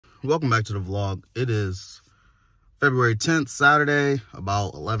welcome back to the vlog. It is February 10th, Saturday,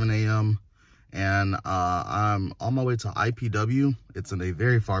 about 11 a.m. and I'm on my way to IPW. It's in a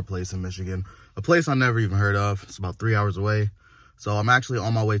very far place in Michigan, a place I never even heard of. It's about 3 hours away. So I'm actually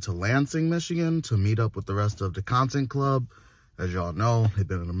on my way to Lansing, Michigan to meet up with the rest of the content club. As y'all know, they've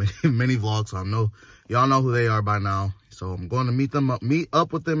been in a many vlogs, so I know y'all know who they are by now. So I'm going to meet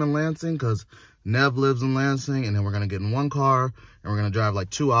up with them in Lansing because Nev lives in Lansing, and then we're going to get in one car and we're going to drive like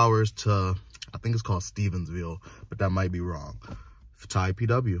 2 hours to, I think it's called Stevensville, but that might be wrong, to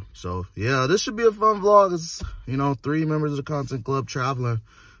IPW. So yeah, this should be a fun vlog. It's, you know, 3 members of the content club traveling.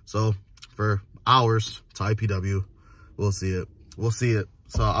 So for hours to IPW, we'll see it. We'll see it.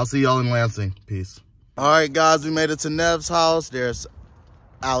 So I'll see y'all in Lansing. Peace. All right, guys, we made it to Nev's house. There's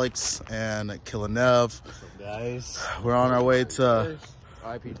Alex and Killer Nev. What's up, guys? We're on our way to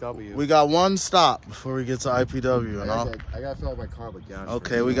IPW. We got one stop before we get to IPW. I gotta fill up my car with gas.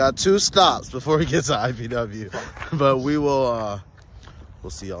 Okay, we got 2 stops before we get to IPW. But we will, we'll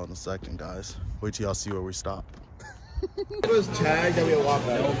see y'all in a second, guys. Wait till y'all see where we stop. It was tagged that we walked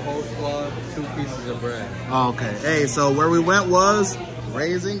out. No coleslaw, 2 pieces of bread. Oh, okay. Hey, so where we went was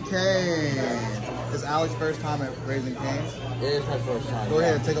Raising Cane's. It's Alex's first time at Raising Cane's. It is my first time. Go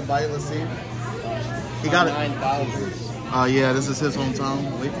ahead, take a bite. Let's see. He got it. 9,000. Oh, yeah, this is his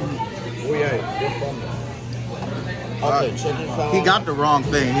hometown. Wait for me. Oh, yeah, you're from there. Okay, chicken salad. He got the wrong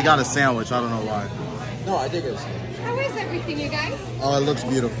thing. He got a sandwich. I don't know why. No, I think it's. How is everything, you guys? Oh, it looks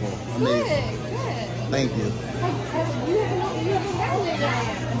beautiful. Amazing. Good. Thank you.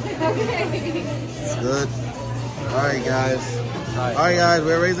 Okay. It's good. All right, guys. All right, guys.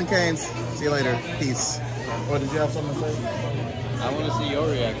 We're Raising Cane's. See you later. Peace. What, did you have something to say? I want to see your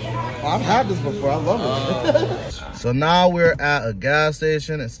reaction. Oh, I've had this before. I love it. So now we're at a gas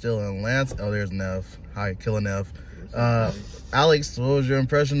station. It's still in Lance. Oh, there's Nev. Hi, Killer Nev. Alex, what was your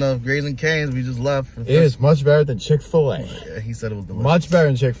impression of Raising Cane's? We just left. It is much better than Chick-fil-A. Yeah, he said it was delicious. Much better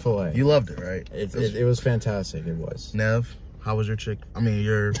than Chick-fil-A. You loved it, right? It was fantastic. It was. Nev, how was your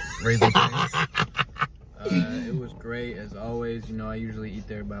your Raising Cane's? It was great as always. You know, I usually eat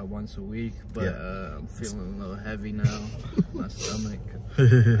there about once a week, but I'm feeling a little heavy now. My stomach.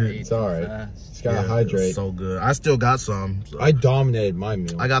 It's all right. Just gotta hydrate. It's so good. I still got some. So. I dominated my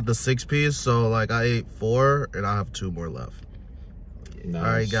meal. I got the 6-piece, so like I ate 4 and I have 2 more left. Nice.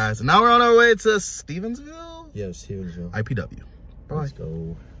 All right, guys. So now we're on our way to Stevensville. Yeah, Stevensville. IPW. Bye. Let's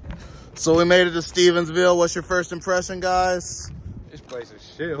go. So we made it to Stevensville. What's your first impression, guys? This place is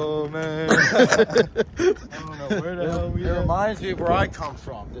shithole, man. I don't know where the hell we are. It reminds me of where I come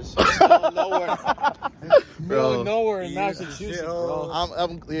from. This is middle of nowhere. Middle of nowhere in Massachusetts,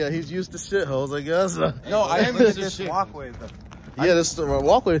 bro. Yeah, he's used to shitholes, I guess. No, I am used to this walkway, though. Yeah, this is the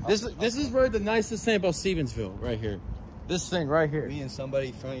walkway. This is where the nicest thing about Stevensville, right here. This thing right here. Me in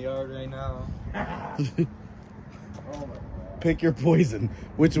somebody's front yard right now. Pick your poison.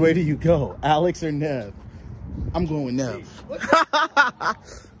 Which way do you go, Alex or Nev? I'm going with Nev.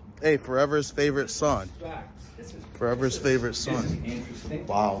 Hey, Forever's favorite son. Forever's favorite son.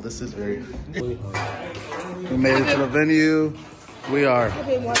 Wow, this is very... We made it to the venue. We are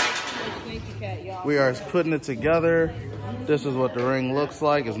putting it together. This is what the ring looks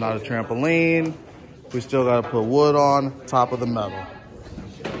like. It's not a trampoline. We still got to put wood on top of the metal.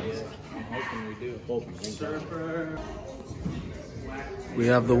 We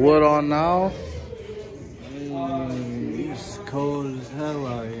have the wood on now. It's cold as hell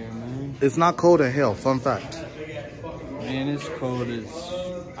out here, man. It's not cold in hell, fun fact. Man, it's cold as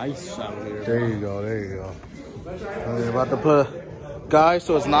ice out here. There you go, there you go. We're about to put, guys,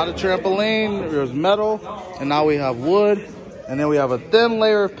 so it's not a trampoline, there's metal, and now we have wood, and then we have a thin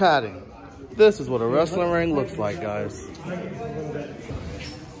layer of padding. This is what a wrestling ring looks like, guys.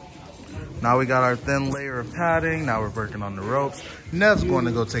 Now we got our thin layer of padding. Now we're working on the ropes. Nev's going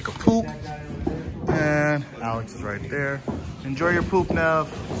to go take a poop. And Alex is right there. Enjoy your poop, Nev.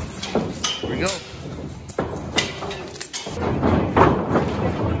 Here we go.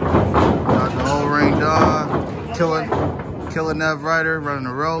 Got the whole ring done. Killing Nev Ryder, running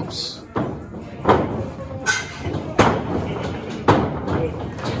the ropes.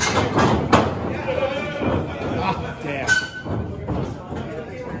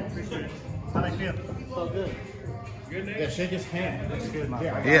 Yeah, shake his hand. That's good.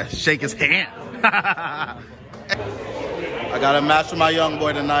 Yeah, shake his hand. I got a match with my young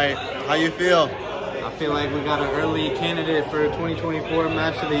boy tonight. How you feel? I feel like we got an early candidate for 2024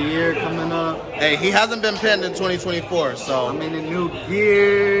 match of the year coming up. Hey, he hasn't been pinned in 2024, so. I'm in a new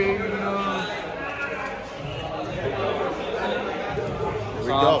gear, you know.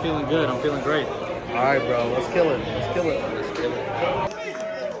 Here we So go. I'm feeling good. I'm feeling great. All right, bro. Let's kill it. Let's kill it. Let's kill it.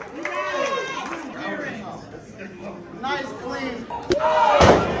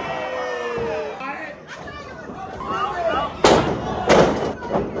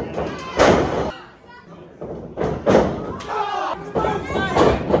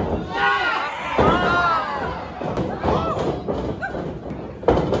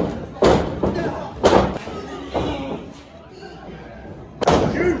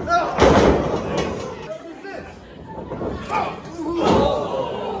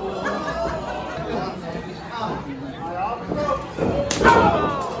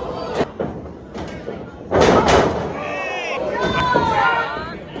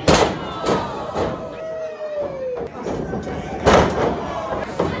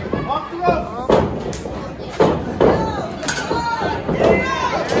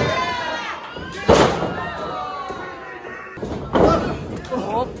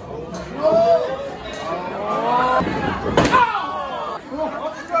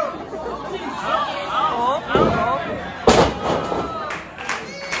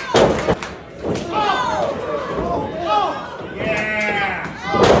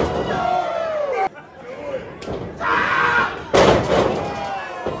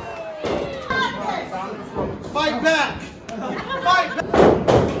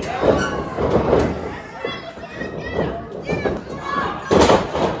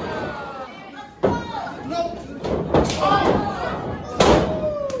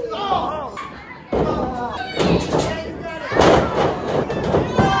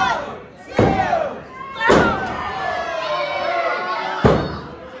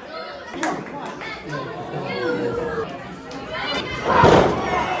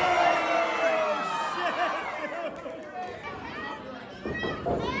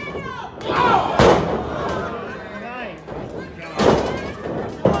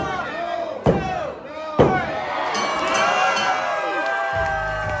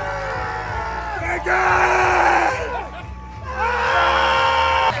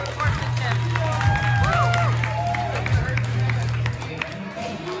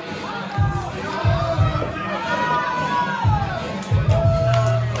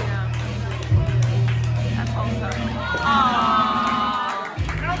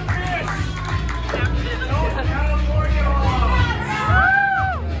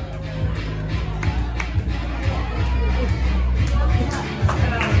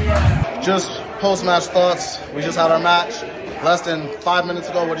 Just post-match thoughts. We just had our match less than 5 minutes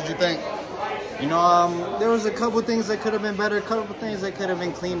ago. What did you think? You know, there was a couple things that could have been better, a couple things that could have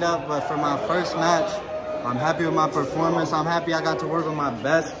been cleaned up, but for my first match, I'm happy with my performance. I'm happy I got to work with my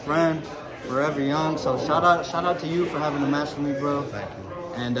best friend, Forever Young. So shout out to you for having a match for me, bro. Thank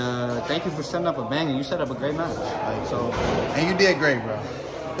you. And thank you for setting up a banger. You set up a great match. And you did great, bro.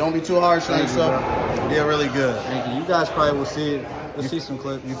 Don't be too harsh on yourself. You did really good. Thank you. You guys probably will see it. We'll see some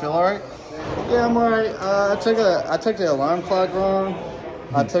clips. You feel all right? Yeah, I'm all right. I took the alarm clock wrong.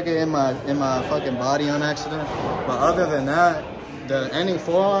 I took it in my fucking body on accident. But other than that, the ending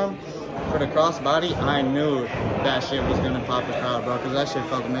forearm for the crossbody, I knew that shit was gonna pop the crowd, bro, because that shit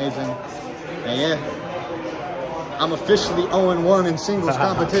felt amazing. And yeah, I'm officially 0-1 in singles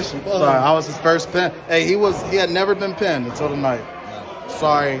competition. Sorry, I was his first pin. Hey, he had never been pinned until tonight.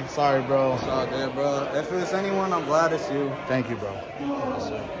 Sorry, bro. It's all good, bro. If it's anyone, I'm glad it's you. Thank you, bro. Yes,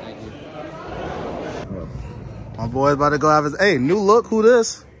 sir. Thank you. My boy's about to go have his, hey, new look. Who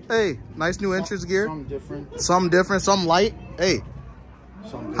this? Hey, nice new entrance gear. Something different, something light. Hey,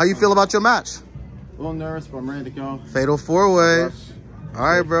 how you feel about your match? A little nervous, but I'm ready to go. Fatal 4-way. All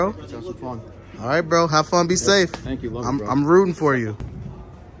right, bro. Let's have some fun. All right, bro. Have fun. Be safe. Thank you. Love you, bro. I'm rooting for you.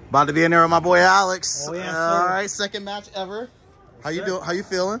 About to be in there with my boy Alex. Oh, yeah, all right, second match ever. How you doing? How you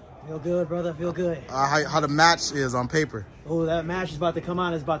feeling? Feel good, brother. Feel good. How the match is on paper. Oh, that match is about to come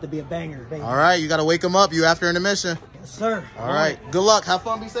on. It's about to be a banger. All right, you got to wake him up. You after intermission. Yes, sir. All right. Good luck. Have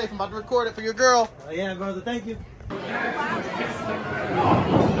fun. Be safe. I'm about to record it for your girl. Oh, yeah, brother. Thank you.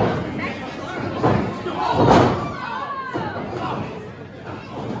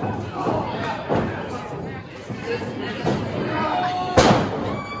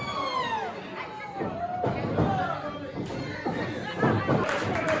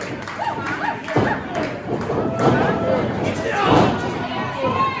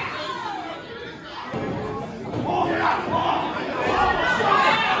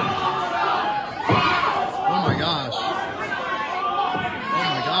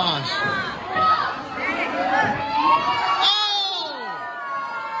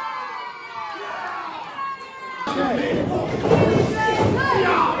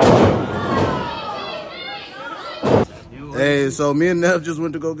 Hey, so me and Nev just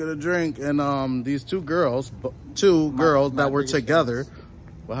went to go get a drink, and these two girls that were together.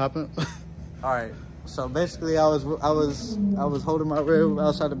 What happened? All right. So basically, I was holding my rib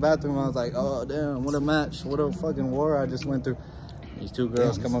outside the bathroom. I was like, oh damn, what a match, what a fucking war I just went through. These two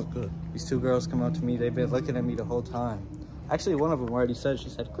girls come up to me. They've been looking at me the whole time. Actually, one of them already said, she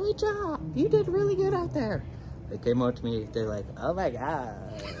said, "Great job, you did really good out there." They came up to me. They're like, "Oh my god,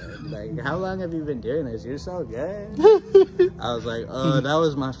 like how long have you been doing this? You're so good." I was like, that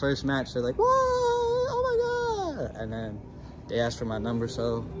was my first match." They're like, "What? Oh my god!" And then they asked for my number,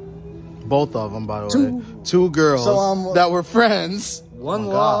 so. Both of them, by the way. Two girls that were friends. One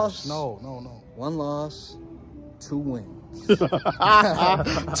loss. No. One loss, 2 wins.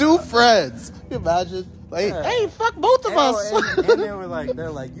 2 friends. Can you imagine? Like, hey, fuck both of us. And they were like,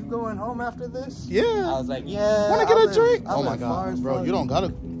 they're like, "You going home after this?" Yeah. I was like, "Yeah." Want to get a drink? Oh my god, bro, you don't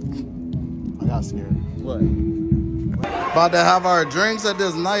gotta. I got scared. What? About to have our drinks at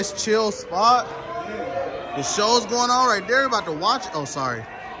this nice chill spot. The show's going on right there. About to watch. Oh, sorry.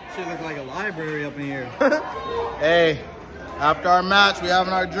 Shit look like a library up in here. Hey, after our match, we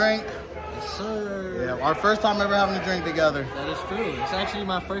having our drink. Yes, sir. Yeah, our first time ever having a drink together. That is true. It's actually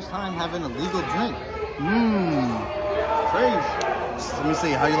my first time having a legal drink. Crazy. Let me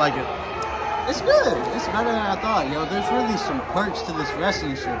see. How you like it? It's good. It's better than I thought. Yo, there's really some perks to this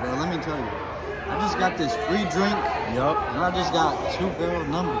wrestling shit, bro. Let me tell you. I just got this free drink. Yup. And I just got 2 girl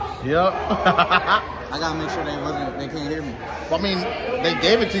numbers. Yep. I gotta make sure they can't hear me. Well, I mean, they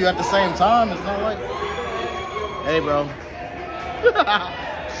gave it to you at the same time. It's not like, hey, bro.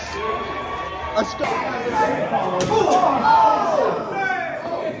 Let's go.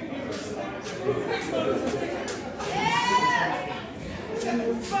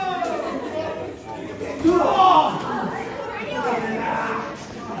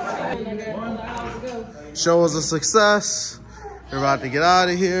 Show was a success. We're about to get out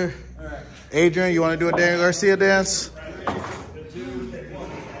of here. Adrian, you want to do a Daniel Garcia dance?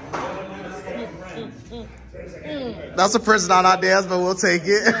 That's a person on our dance, but we'll take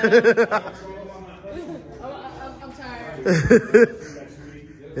it. I'm tired.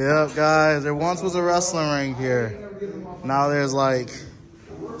 Yep, guys, there once was a wrestling ring here. Now there's like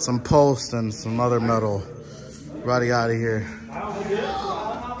some posts and some other metal. Everybody out of here.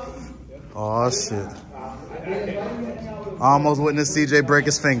 Oh, shit. I almost witnessed CJ break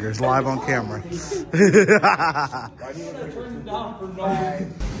his fingers live on camera.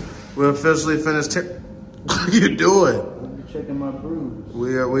 We officially finished. What you doing? Checking my bruise.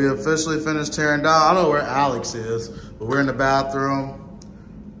 We officially finished tearing down. I don't know where Alex is, but we're in the bathroom.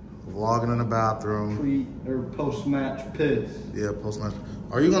 Vlogging in the bathroom. Post-match piss. Yeah, post-match.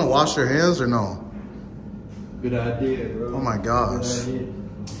 Are you gonna wash your hands or no? Good idea, bro. Oh my gosh. Good idea.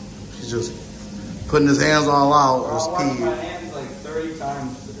 He's just putting his hands all out. Just I washed my peed. hands like 30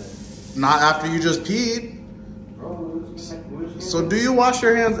 times today. Not after you just peed. Bro, So do you wash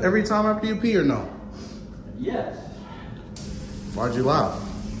your hands every time after you pee or no? yes. Why'd you laugh?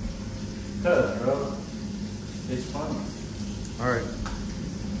 Cause, bro, it's funny. All right.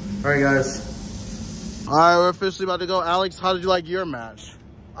 All right, guys. All right, we're officially about to go. Alex, how did you like your match?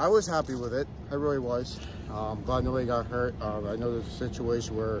 I was happy with it. I really was. I'm glad nobody got hurt. I know there's a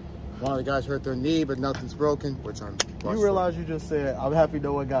situation where one of the guys hurt their knee, but nothing's broken, which I'm blessed You realize you just said, I'm happy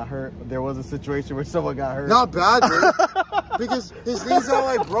no one got hurt, but there was a situation where someone got hurt. Not bad, dude. Because his knee's not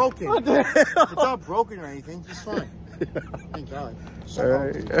like broken. It's not broken or anything. He's fine. Thank God. All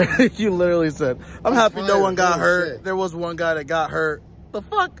right. You literally said, I'm happy no one got hurt. Shit. There was one guy that got hurt. The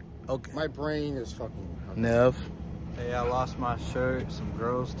fuck? Okay. My brain is fucking... Nev. Hey, I lost my shirt. Some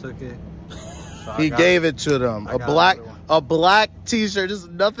girls took it. So He gave it to them. I got A black t-shirt. There's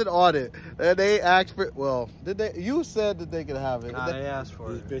nothing on it. And they asked for, well, did they? You said that they could have it. Nah, they asked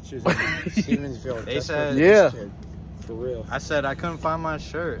for These it. bitches in Siemensville. They said- Yeah. For real. I said I couldn't find my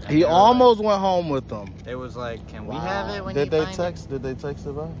shirt. And He they were almost went home with them. Like, it was like, can we have it when Did you they find text? Did they text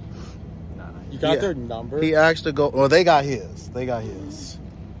it back? it? No, no. You got Yeah. their number? He asked to go. Well, they got his. They got his.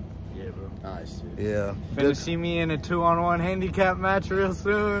 Yeah, bro. Nice, dude. Yeah. Finna see me in a 2-on-1 handicap match real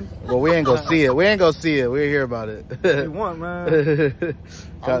soon. Well, we ain't gonna see it. We ain't gonna see it. We'll hear about it. What you want, man?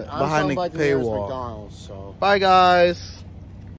 Got I'm behind the something like nearest paywall. McDonald's, so. Bye, guys.